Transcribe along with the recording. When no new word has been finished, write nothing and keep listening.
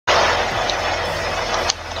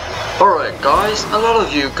Alright guys, a lot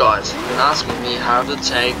of you guys have been asking me how to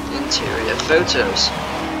take interior photos.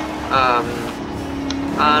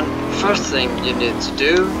 And first thing you need to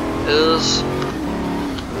do is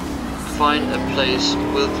find a place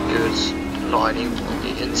with good lighting on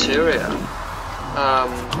the interior.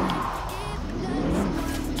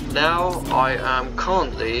 Now I am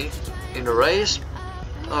currently in a race,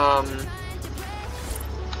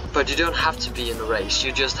 but you don't have to be in a race,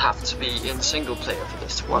 you just have to be in single player for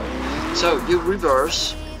this to work. So you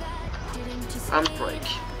reverse and brake,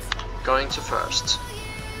 going to first.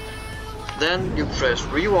 Then you press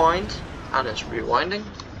rewind, and it's rewinding.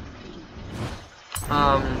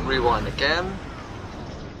 Rewind again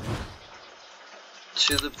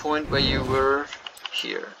to the point where you were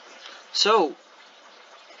here. So,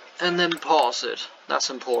 and then pause it, that's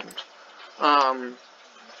important.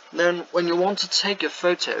 Then when you want to take a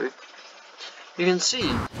photo, you can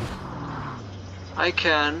see I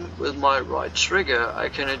can, with my right trigger, I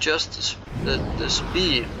can adjust the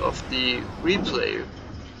speed of the replay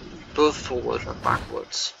both forward and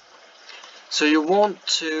backwards. So you want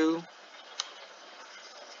to,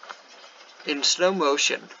 in slow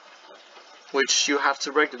motion, which you have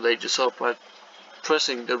to regulate yourself by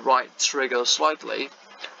pressing the right trigger slightly,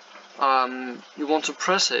 you want to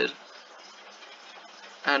press it,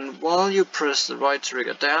 and while you press the right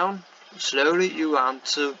trigger down, slowly you want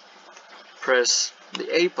to press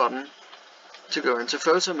the A button to go into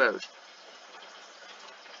photo mode,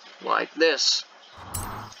 like this.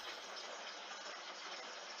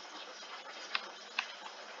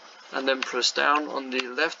 And then press down on the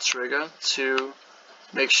left trigger to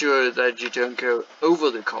make sure that you don't go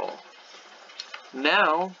over the car.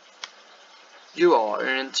 Now you are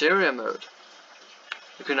in interior mode.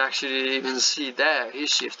 You can actually even see there he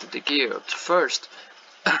shifted the gear up to first.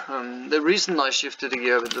 The reason I shifted the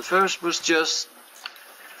gear up to first was just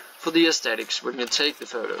for the aesthetics when you take the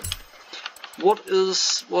photo.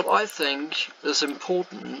 What I think is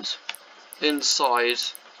important inside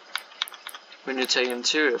when you take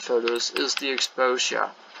interior photos is the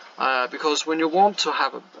exposure. Because when you want to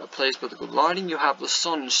have a place with good lighting, you have the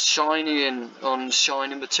sun shining in on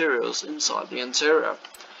shiny materials inside the interior,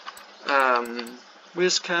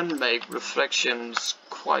 which can make reflections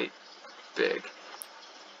quite big.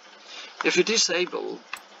 If you disable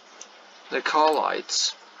the car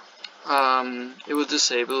lights, it will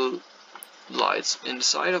disable lights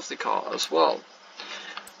inside of the car as well.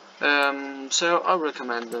 So I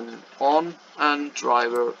recommend them on and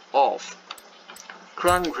driver off.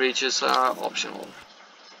 Ground creatures are optional.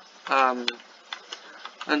 And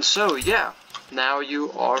so yeah, now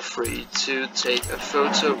you are free to take a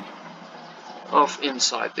photo of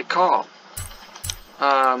inside the car.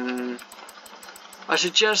 I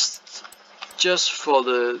suggest, just for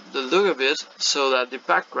the look of it, so that the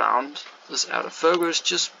background is out of focus,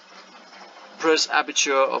 just press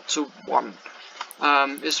aperture up to 1.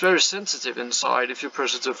 It's very sensitive inside. If you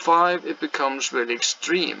press it to 5, it becomes really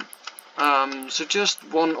extreme. So just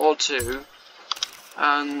 1 or 2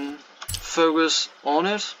 and focus on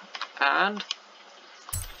it, and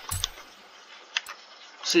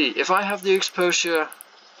see, if I have the exposure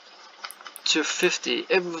to 50,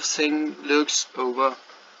 everything looks over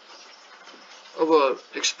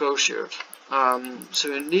exposured. So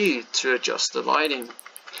you need to adjust the lighting.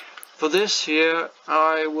 For this here,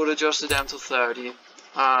 I would adjust it down to 30.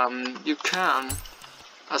 You can,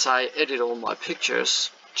 as I edit all my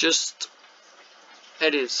pictures, just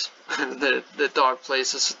edit the dark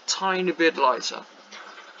places a tiny bit lighter.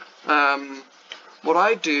 What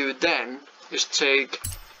I do then is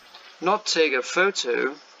not take a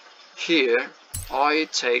photo here, I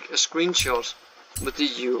take a screenshot with the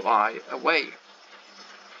UI away,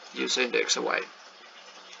 user index away.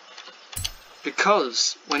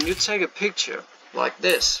 Because when you take a picture like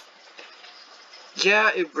this, yeah,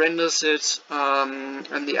 it renders it,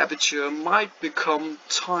 and the aperture might become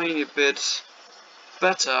tiny bit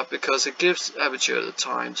better because it gives aperture the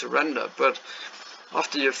time to render, but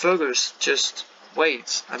after you focus, just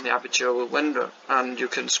wait and the aperture will render and you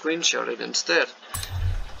can screenshot it instead.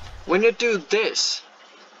 When you do this,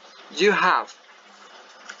 you have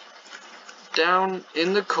down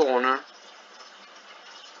in the corner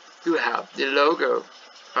you have the logo,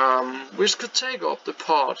 which could take up the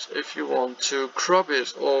part if you want to crop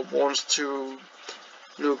it or want to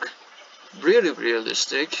look really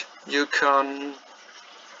realistic. You can,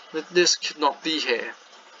 this could not be here.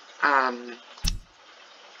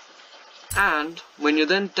 And when you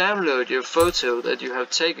then download your photo that you have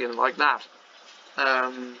taken like that,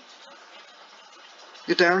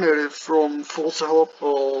 You download it from Forza Hub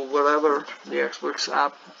or wherever, the Xbox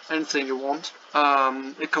app, anything you want.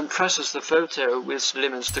 It compresses the photo, which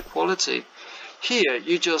limits the quality. Here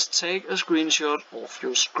you just take a screenshot of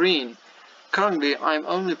your screen. Currently I'm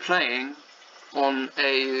only playing on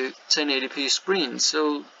a 1080p screen,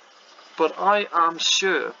 but I am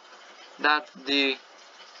sure that the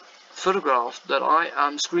photograph that I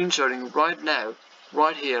am screenshotting right now,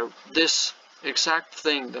 right here, this exact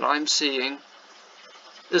thing that I'm seeing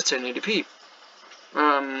is 1080p.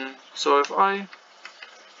 So if I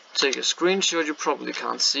take a screenshot, you probably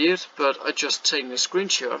can't see it, but I just take a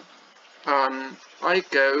screenshot. I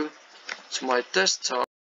go to my desktop.